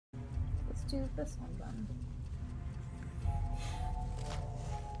do this one then.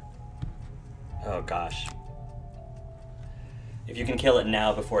 Oh gosh. If you can kill it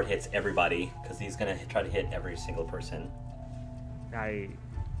now before it hits everybody, because he's gonna try to hit every single person.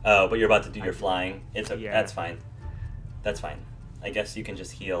 Oh, but you're about to do your flying. Yeah. That's fine. That's fine. I guess you can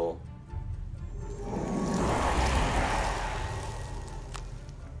just heal.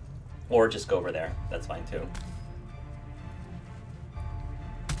 Or just go over there. That's fine too.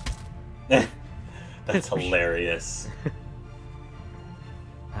 That's hilarious.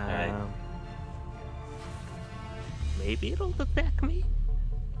 Alright. Maybe it'll attack me?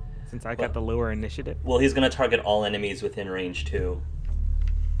 Since I got the lower initiative? Well, he's going to target all enemies within range too.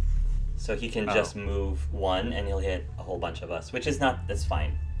 So he can just move one and he'll hit a whole bunch of us, which is not... That's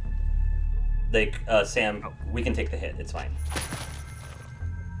fine. Like, Sam, we can take the hit. It's fine.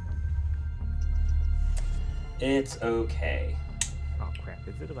 It's okay. Oh, crap.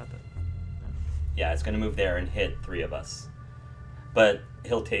 Is it about to... Yeah, it's going to move there and hit 3 of us. But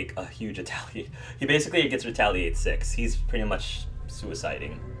he'll take a huge retaliate. He basically gets retaliate 6. He's pretty much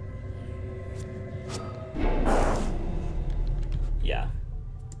suiciding. Yeah.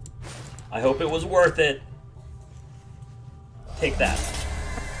 I hope it was worth it. Take that.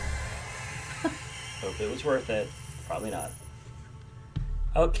 Hope it was worth it. Probably not.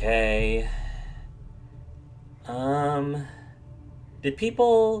 Okay. Did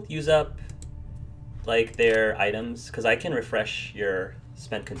people use up like their items? Because I can refresh your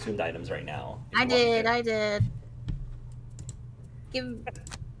spent consumed items right now. I did. Give.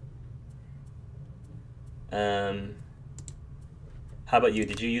 How about you?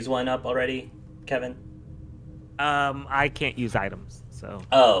 Did you use one up already, Kevin? I can't use items, so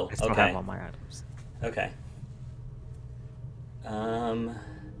I still have all my items. Okay.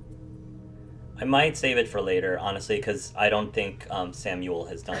 I might save it for later, honestly, because I don't think Samuel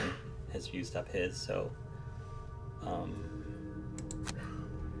has used up his. So,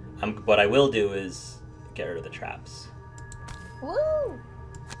 what I will do is get rid of the traps. Woo!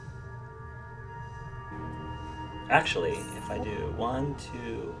 Actually, if I do 1,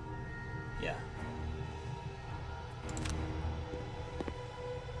 2, yeah.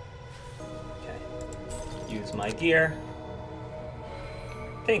 Okay. Use my gear.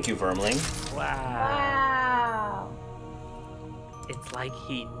 Thank you, Vermling. Wow. It's like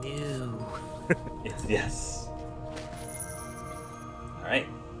he knew. Yes. All right.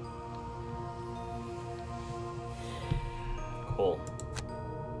 Cool.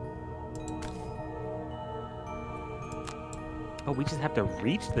 Oh, we just have to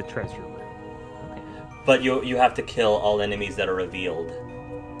reach the treasure room. Okay. But you have to kill all enemies that are revealed.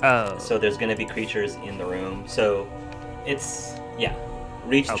 Oh. So there's going to be creatures in the room. So it's, yeah.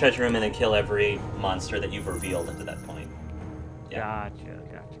 Reach the treasure room and then kill every monster that you've revealed up to that point. Yeah. Gotcha.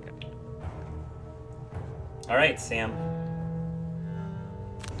 All right, Sam.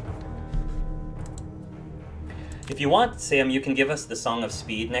 If you want, Sam, you can give us the Song of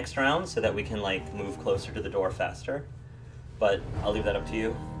Speed next round so that we can like move closer to the door faster. But I'll leave that up to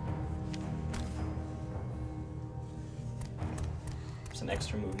you. Some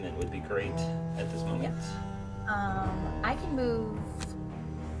extra movement would be great at this moment. Yeah. I can move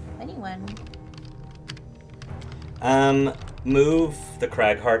anyone. Move the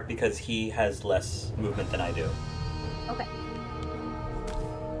Cragheart because he has less movement than I do. Okay.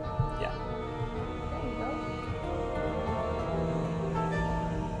 Yeah. There you go.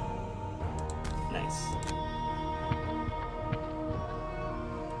 Nice.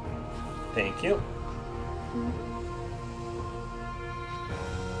 Thank you.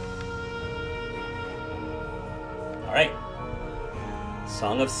 All right.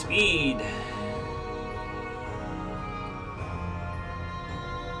 Song of Speed.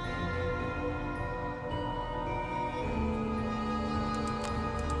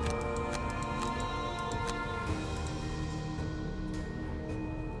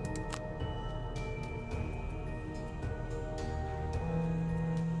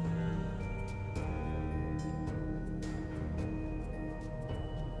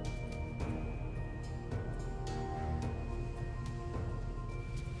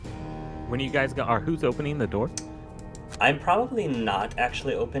 When you guys go, or who's opening the door? I'm probably not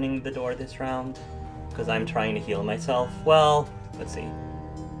actually opening the door this round because I'm trying to heal myself. Well, let's see.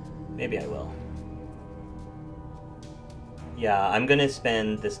 Maybe I will. Yeah, I'm gonna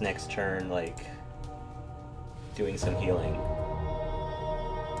spend this next turn, like, doing some healing.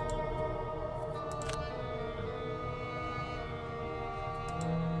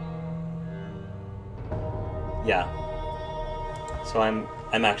 Yeah. So I'm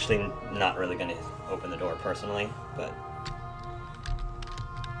actually not really gonna open the door personally, but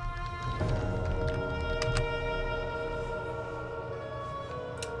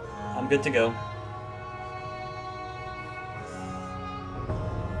good to go.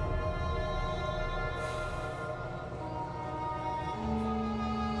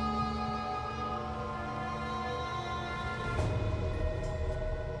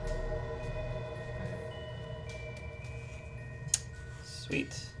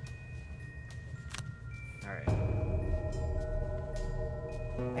 Sweet. Alright.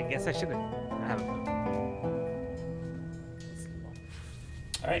 I guess I should have.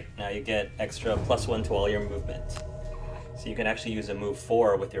 Alright, now you get extra +1 to all your movement. So you can actually use a move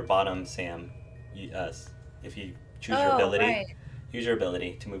 4 with your bottom, Sam. If you choose your ability. Right. Use your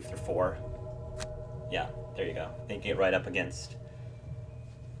ability to move through 4. Yeah, there you go. Then you can get right up against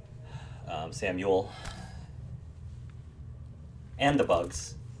Samuel. And the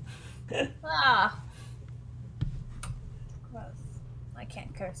bugs. Ah. Gross. I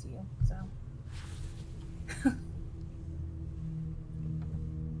can't curse you, so.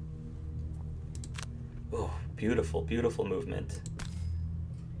 Oh, beautiful, beautiful movement.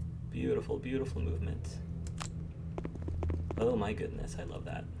 Beautiful, beautiful movement. Oh my goodness, I love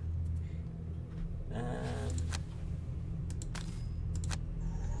that.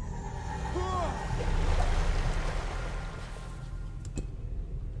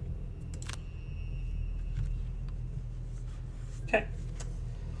 Okay.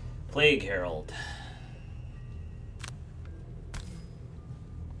 Plague Herald.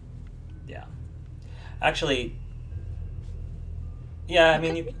 Yeah. Actually, yeah, I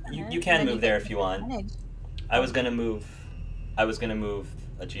mean you can move there if you want. I was gonna move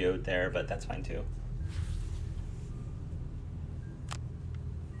a geode there, but that's fine too.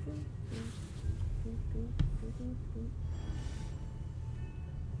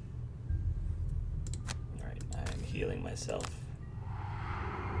 Alright, I'm healing myself.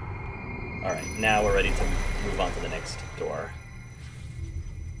 Alright, now we're ready to move on to the next door.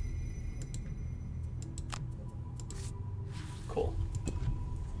 Cool.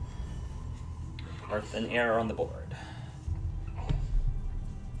 Earth and air on the board.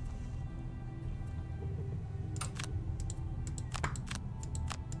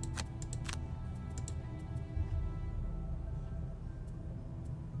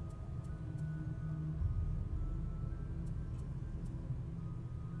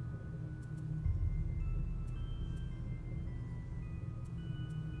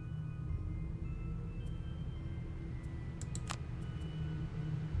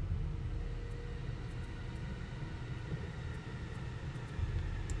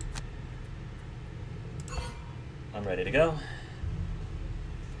 I'm ready to go.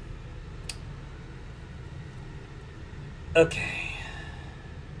 Okay.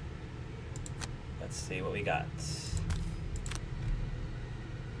 Let's see what we got.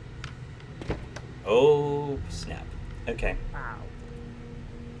 Oh, snap. Okay. Wow.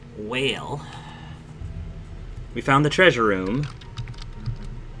 Well, we found the treasure room.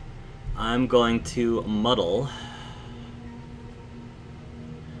 I'm going to muddle.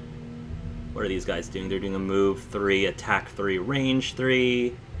 What are these guys doing? They're doing a move 3, attack 3, range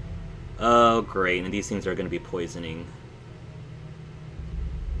 3. Oh, great. And these things are going to be poisoning.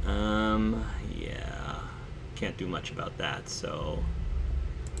 Yeah. Can't do much about that, so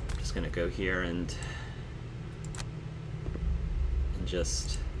I'm just going to go here and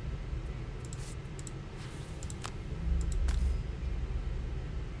just...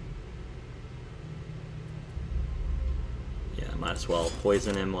 Yeah, might as well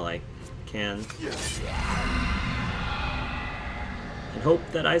poison him while I can. And hope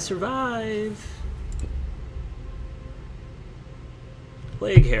that I survive.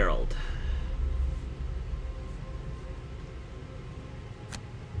 Plague Herald.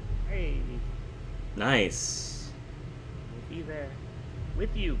 Hey, Nice. we'll be there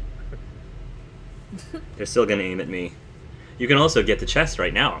with you. They're still gonna aim at me. You can also get the chest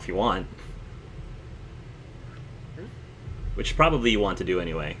right now if you want. Which probably you want to do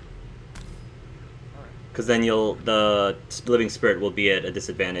anyway. Because then the living spirit will be at a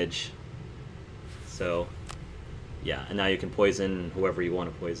disadvantage. So, yeah, and now you can poison whoever you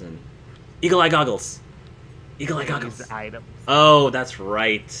want to poison. Eagle Eye Goggles! Eagle Eye Goggles! These items. Oh, that's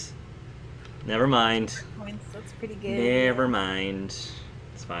right. Never mind. Points, that's pretty good. Never mind.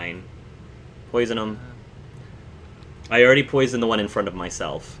 It's fine. Poison them. I already poisoned the one in front of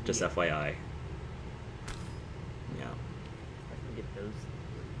myself, just FYI. Yeah. I can get those.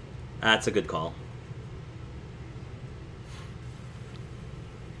 That's a good call.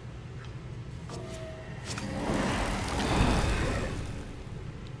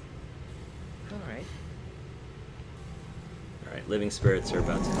 Alright. Alright, living spirits are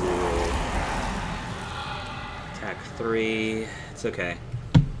about to do attack 3. It's okay.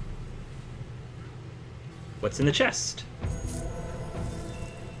 What's in the chest?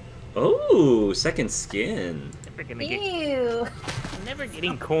 Oh, second skin. Never gonna get. Ew. I'm never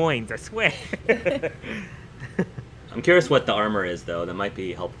getting coins. I swear. I'm curious what the armor is, though. That might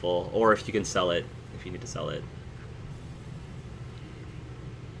be helpful. Or if you can sell it, if you need to sell it.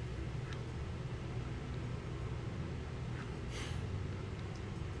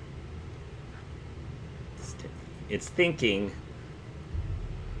 It's thinking.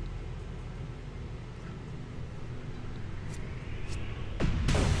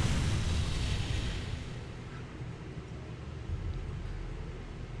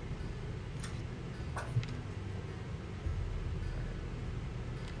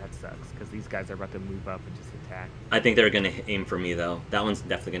 That sucks because these guys are about to move up and just attack. I think they're going to aim for me, though. That one's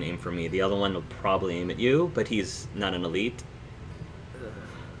definitely going to aim for me. The other one will probably aim at you, but he's not an elite.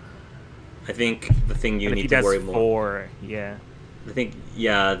 I think the thing you need to worry more. 4, yeah. I think,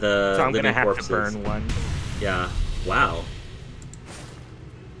 yeah, the so I'm living gonna have corpses. to burn one. Yeah. Wow.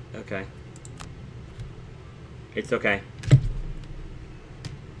 Okay. It's okay.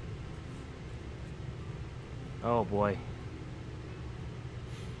 Oh boy.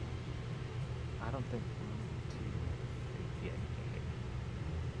 I don't think 1, 2, 3. Yeah, he can't hit.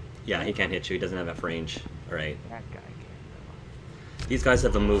 Yeah, he can't hit you. He doesn't have enough range. All right. That guy can't though. These guys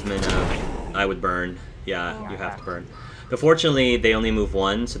have a movement of I would burn. Yeah, you have to burn. But fortunately, they only move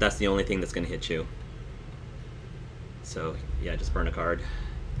 1, so that's the only thing that's going to hit you. So, yeah, just burn a card.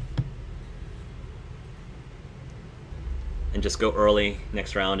 And just go early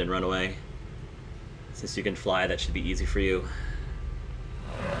next round and run away. Since you can fly, that should be easy for you.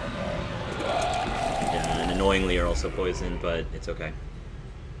 Yeah, and annoyingly you're also poisoned, but it's okay.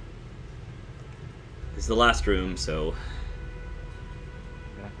 This is the last room, so...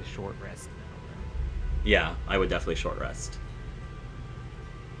 I'm gonna have to short rest now. Yeah, I would definitely short rest.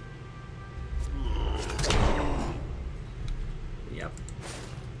 Yep.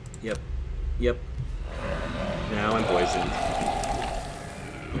 Yep. Yep. Now I'm poisoned.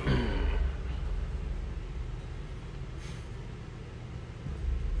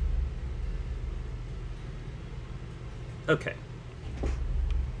 Okay.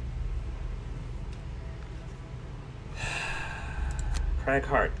 Craig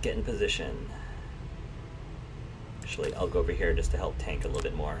Hart, get in position. Actually, I'll go over here just to help tank a little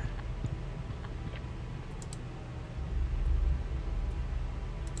bit more.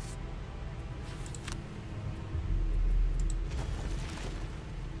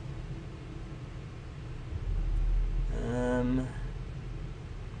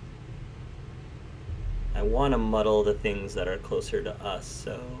 I want to muddle the things that are closer to us,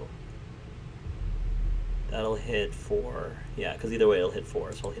 so that'll hit 4. Yeah, because either way it'll hit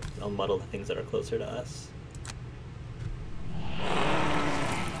 4, so I'll muddle the things that are closer to us.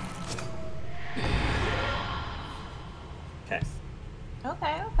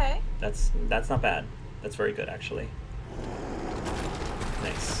 Okay. Okay. That's not bad. That's very good, actually.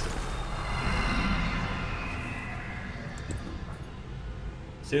 Nice.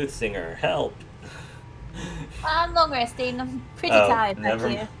 Soothsinger, help! I'm long resting. I'm pretty tired back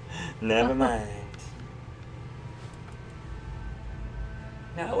here. Never mind.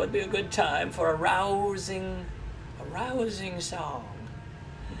 Now would be a good time for a rousing song.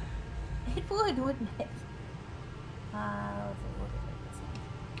 It would, wouldn't it? I'm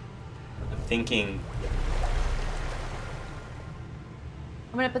thinking.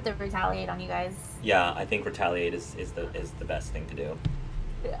 I'm gonna put the retaliate on you guys. Yeah, I think retaliate is the best thing to do.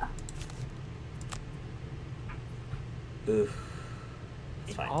 Yeah. Oof.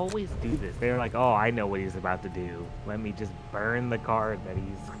 They It's fine. always do this. They're like, oh, I know what he's about to do. Let me just burn the card that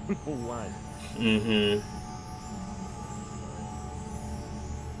he's won. Mm-hmm.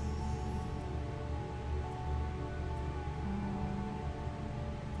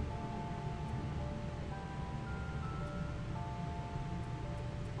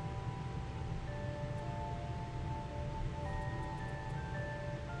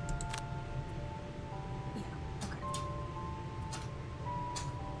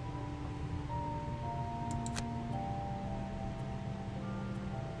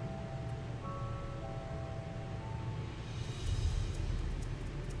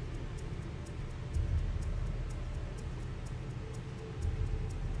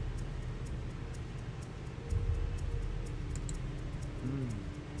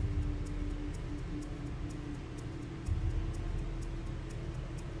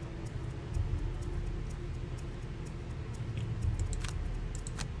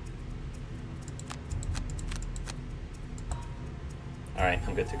 Alright,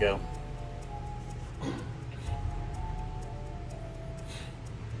 I'm good to go.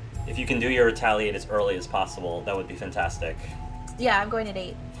 If you can do your retaliate as early as possible, that would be fantastic. Yeah, I'm going at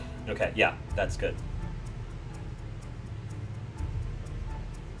 8. Okay, yeah, that's good.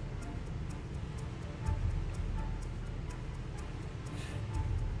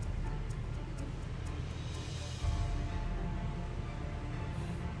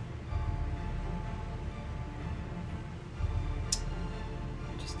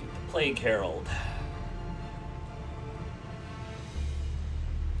 Just need the Plague Herald.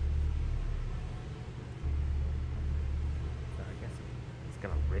 So I guess he's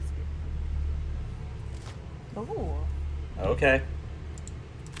gonna risk it. Ooh. Okay.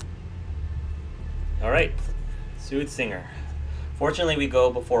 Alright. Soothsinger. Fortunately, we go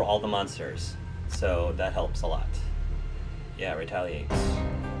before all the monsters, so that helps a lot. Yeah, retaliates.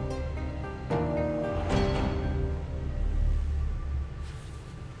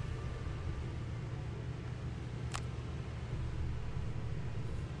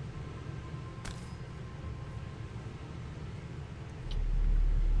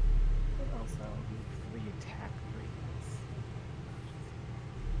 Also, 3 attack rates.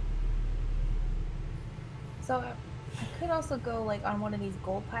 So I could also go like on one of these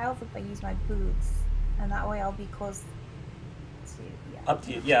gold piles if I use my boots, and that way I'll be close to. Yeah. Up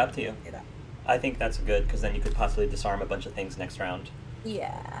to you. Yeah, up to you. Do that. I think that's good, because then you could possibly disarm a bunch of things next round.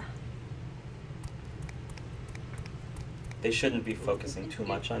 Yeah. They shouldn't be focusing too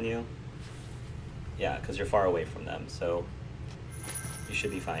much on you. Yeah, because you're far away from them, so you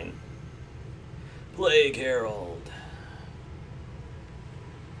should be fine. Plague Herald.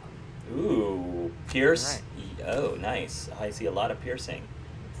 Ooh, pierce. Oh, nice. I see a lot of piercing.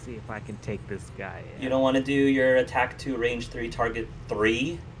 Let's see if I can take this guy in. You don't want to do your attack 2, range 3, target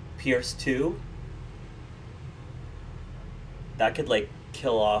 3, pierce 2? That could, like,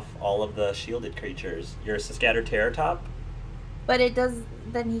 kill off all of the shielded creatures. Your Scattered Terror top? But it does.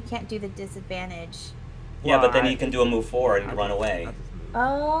 Then he can't do the disadvantage. Yeah, Well, but then you can do a move forward and I'll run just- away. I'll just move.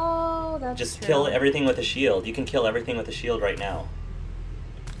 Oh, that's Just true. kill everything with a shield. You can kill everything with a shield right now.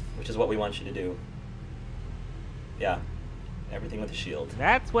 Which is what we want you to do. Yeah. Everything with a shield.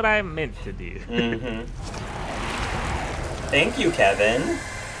 That's what I meant to do. Mm-hmm. Thank you, Kevin.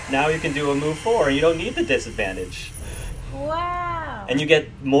 Now you can do a move forward. You don't need the disadvantage. Wow. And you get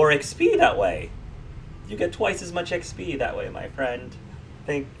more XP that way. You get twice as much XP that way, my friend.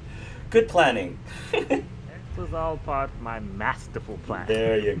 Good planning. That was all part of my masterful plan.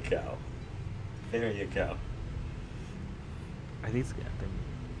 There you go. There you go. Are these good?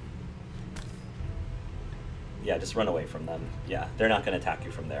 Yeah, just run away from them. Yeah, they're not going to attack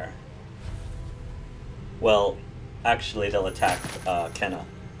you from there. Well, actually, they'll attack Kenna.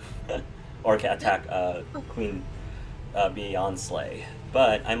 Or attack Queen Beyond Slay.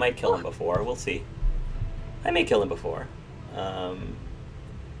 But I might kill him before. We'll see. I may kill him before.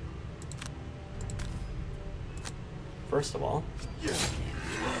 First of all...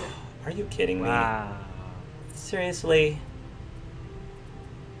 Are you kidding me? Wow. Seriously?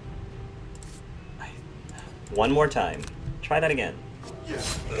 One more time. Try that again.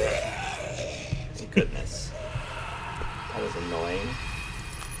 Goodness. That was annoying.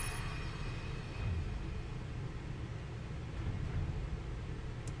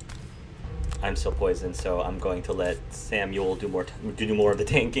 I'm still poisoned, so I'm going to let Samuel do more of the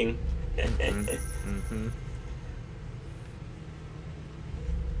tanking. Mm-hmm.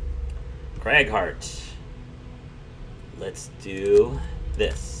 Cragheart. Let's do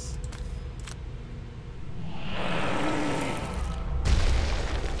this.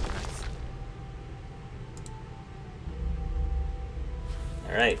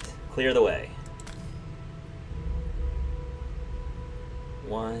 Alright, clear the way.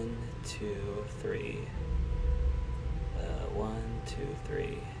 1, 2, 3. 1, 2, 3.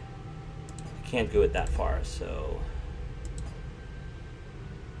 I can't go it that far, so...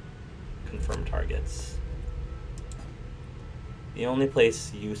 Confirm targets. The only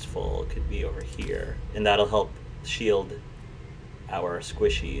place useful could be over here, and that'll help shield our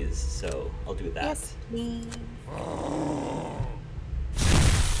squishies, so I'll do that. Yes, please.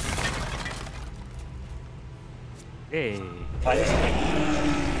 Hey.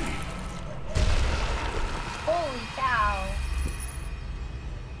 Holy cow.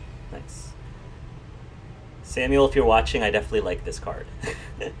 Nice. Samuel, if you're watching, I definitely like this card.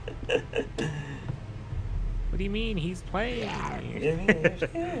 What do you mean? He's playing.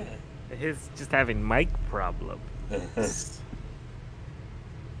 Yeah. He's just having mic problem.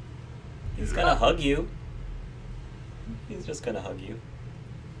 He's gonna hug you. He's just gonna hug you.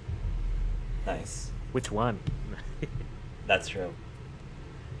 Nice. Which one? That's true.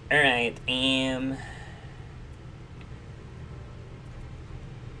 Alright,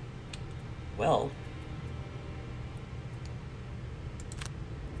 well.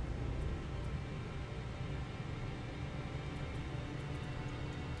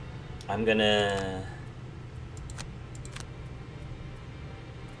 I'm gonna...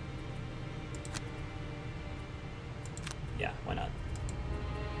 Yeah, why not?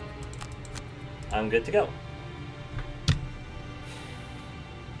 I'm good to go.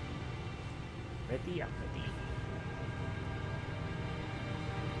 Ready, I'm ready.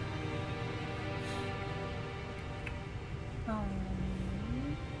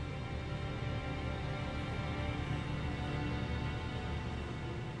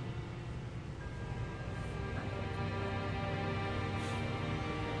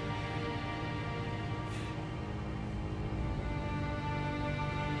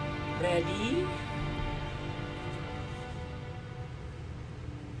 Ready?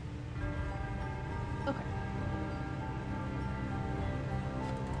 Okay.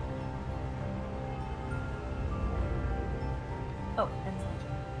 Oh, and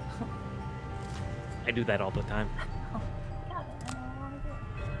I do that all the time. oh, got it. I don't want to do it.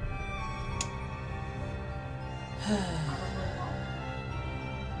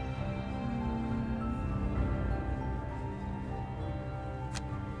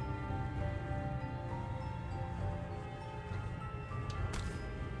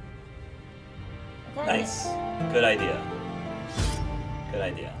 Nice. Good idea. Good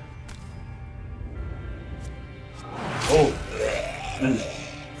idea. Oh! Dang.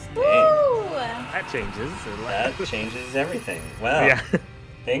 Woo! That changes. That changes everything. Wow. Yeah.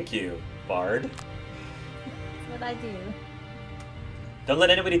 Thank you, Bard. That's what I do. Don't let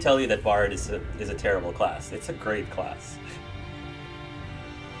anybody tell you that Bard is a terrible class. It's a great class.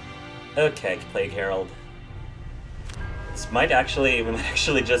 Okay, Plague Herald. We might actually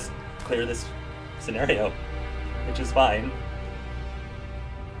just clear this scenario, which is fine.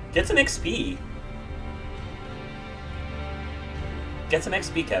 Get some XP. Get some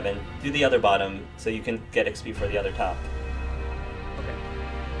XP, Kevin. Do the other bottom so you can get XP for the other top. Okay.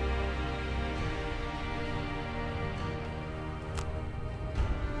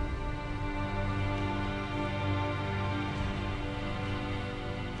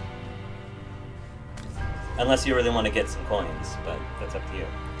 Unless you really want to get some coins, but that's up to you.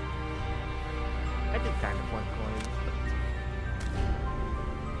 I did kind of want coins.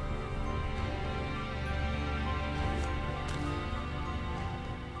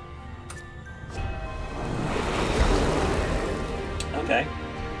 Okay.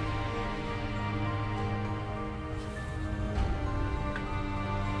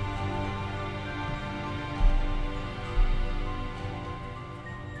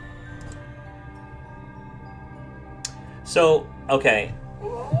 So, okay.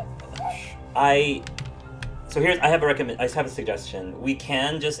 I have a suggestion. We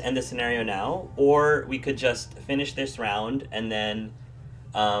can just end the scenario now, or we could just finish this round and then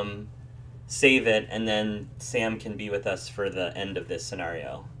save it, and then Sam can be with us for the end of this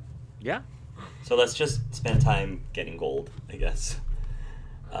scenario. Yeah. So let's just spend time getting gold, I guess.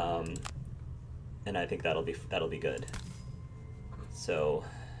 And I think that'll be good. So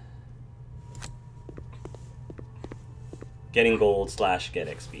getting gold / get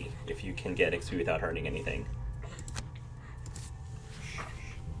XP, if you can get XP without hurting anything.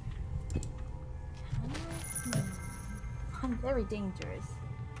 I'm very dangerous.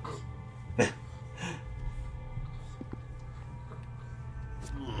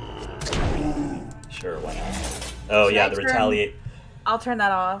 Sure, why not? Oh Should yeah, I the turn- retaliate. I'll turn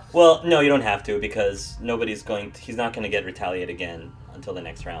that off. Well, no, you don't have to, because he's not going to get retaliate again until the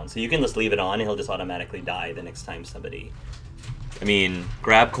next round. So you can just leave it on and he'll just automatically die the next time somebody... I mean,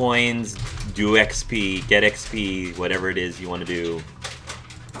 grab coins, do XP, get XP, whatever it is you want to do.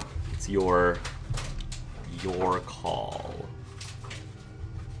 It's your call.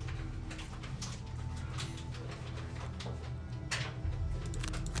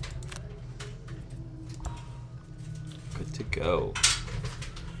 Good to go.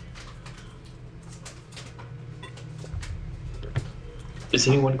 Is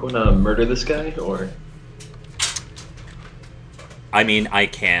anyone going to murder this guy, or? I mean, I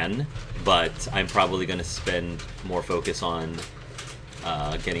can, but I'm probably going to spend more focus on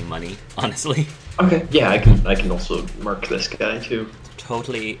getting money, honestly. Okay, yeah, I can also mark this guy too.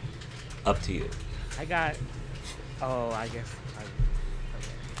 Totally up to you. I got. Oh, I guess.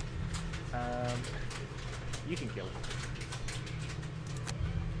 Okay. You can kill him.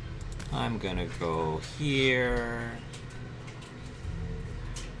 I'm gonna go here.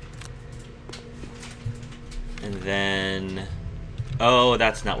 And then... Oh,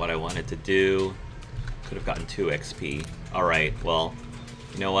 that's not what I wanted to do. Could have gotten 2 XP. Alright, well,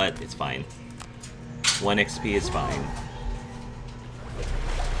 you know what? It's fine. 1 XP is fine.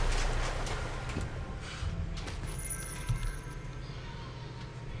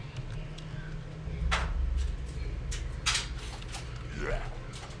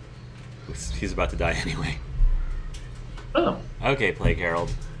 He's about to die anyway. Oh. Okay, Plague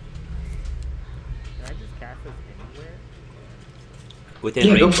Herald. Can I just cast this anywhere? Within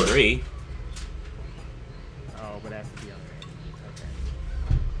Yeah, go range for it. 3. Oh, but it has to be on range. Okay.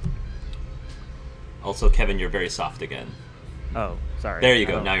 Also, Kevin, you're very soft again. Oh, sorry. There you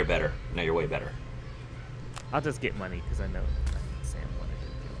go. Oh. Now you're better. Now you're way better. I'll just get money because I know Sam wanted to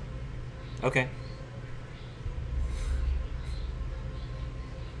kill him. Okay.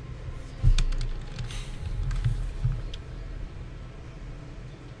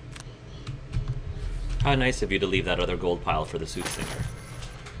 How nice of you to leave that other gold pile for the Soothsinger.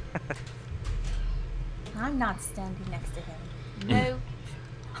 I'm not standing next to him. No.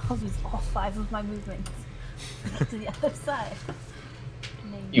 I'll use all 5 of my movements to the other side.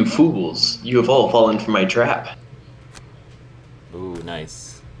 No, You fools, you have all fallen for my trap. Ooh,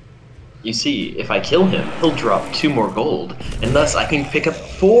 nice. You see, if I kill him, he'll drop 2 more gold, and thus I can pick up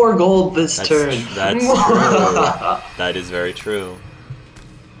 4 gold this turn. That's true. That is very true.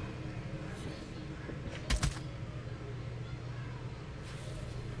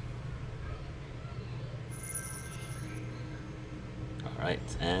 Alright,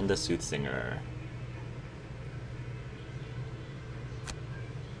 and the Soothsinger.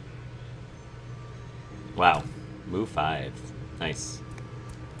 Wow. Move 5. Nice.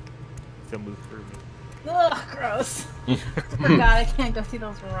 So move through me. Ugh, gross. Forgot I can't go through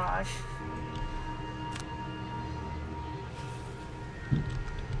those rocks.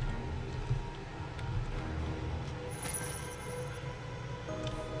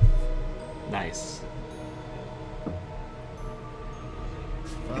 Nice.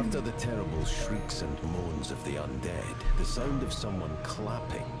 After the terrible shrieks and moans of the undead, the sound of someone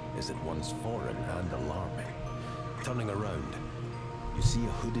clapping is at once foreign and alarming. Turning around, you see a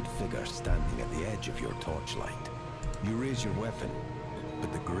hooded figure standing at the edge of your torchlight. You raise your weapon,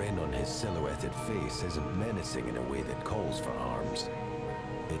 but the grin on his silhouetted face isn't menacing in a way that calls for arms.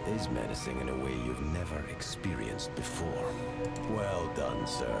 It is menacing in a way you've never experienced before. Well done,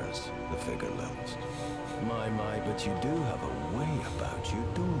 sirs, the figure lilts. My, but you do have a way about you,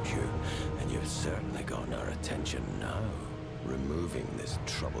 don't you? And you've certainly gotten our attention now, removing this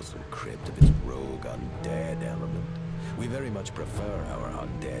troublesome crypt of its rogue undead element. We very much prefer our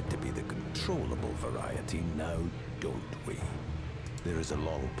undead to be the controllable variety now, don't we? There is a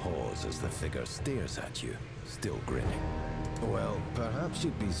long pause as the figure stares at you, still grinning. Well, perhaps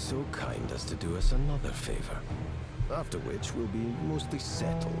you'd be so kind as to do us another favor. After which we'll be mostly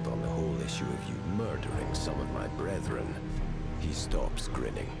settled on the whole issue of you murdering some of my brethren. He stops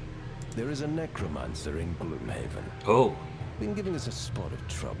grinning. There is a necromancer in Gloomhaven. Oh. Been giving us a spot of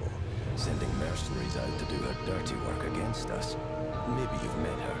trouble, sending mercenaries out to do her dirty work against us. Maybe you've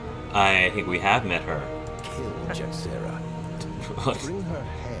met her. I think we have met her. Kill Jaxera. Bring her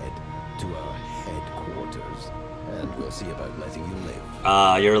head to our headquarters, and we'll see about letting you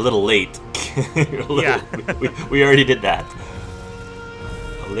live. You're a little late. You're a little, Yeah. we already did that.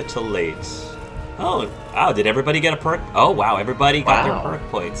 A little late. Oh, wow, did everybody get a perk? Oh, wow, everybody got Wow. their perk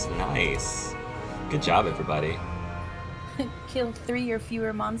points. Nice. Good job, everybody. Kill 3 or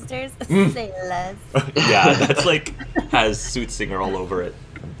fewer monsters. Say less. Yeah, that's like, has Soothsinger all over it.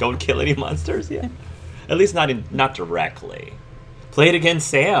 Don't kill any monsters yet. At least not directly. Play it again,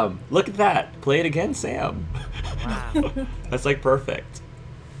 Sam. Look at that. Play it again, Sam. Wow. That's like perfect.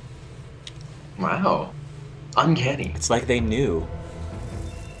 Wow. Uncanny. It's like they knew.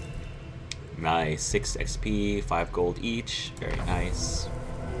 Nice. 6 XP, 5 gold each. Very nice.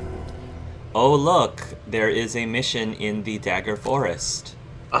 Oh, look. There is a mission in the Dagger Forest.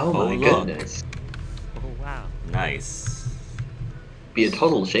 Oh my look. goodness. Oh, wow. Nice. Be a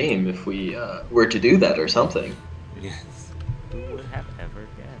total shame if we were to do that or something. Yes. Who would have ever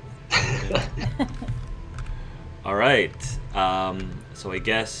guessed? Alright. So I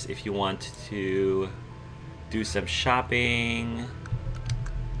guess if you want to do some shopping,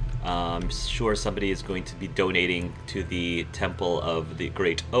 I'm sure somebody is going to be donating to the Temple of the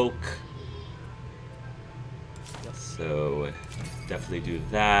Great Oak. So definitely do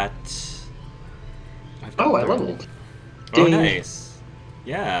that. Oh, I leveled. Oh, Ding. nice.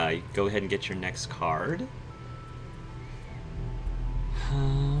 Yeah, you go ahead and get your next card.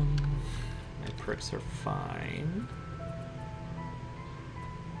 My perks are fine.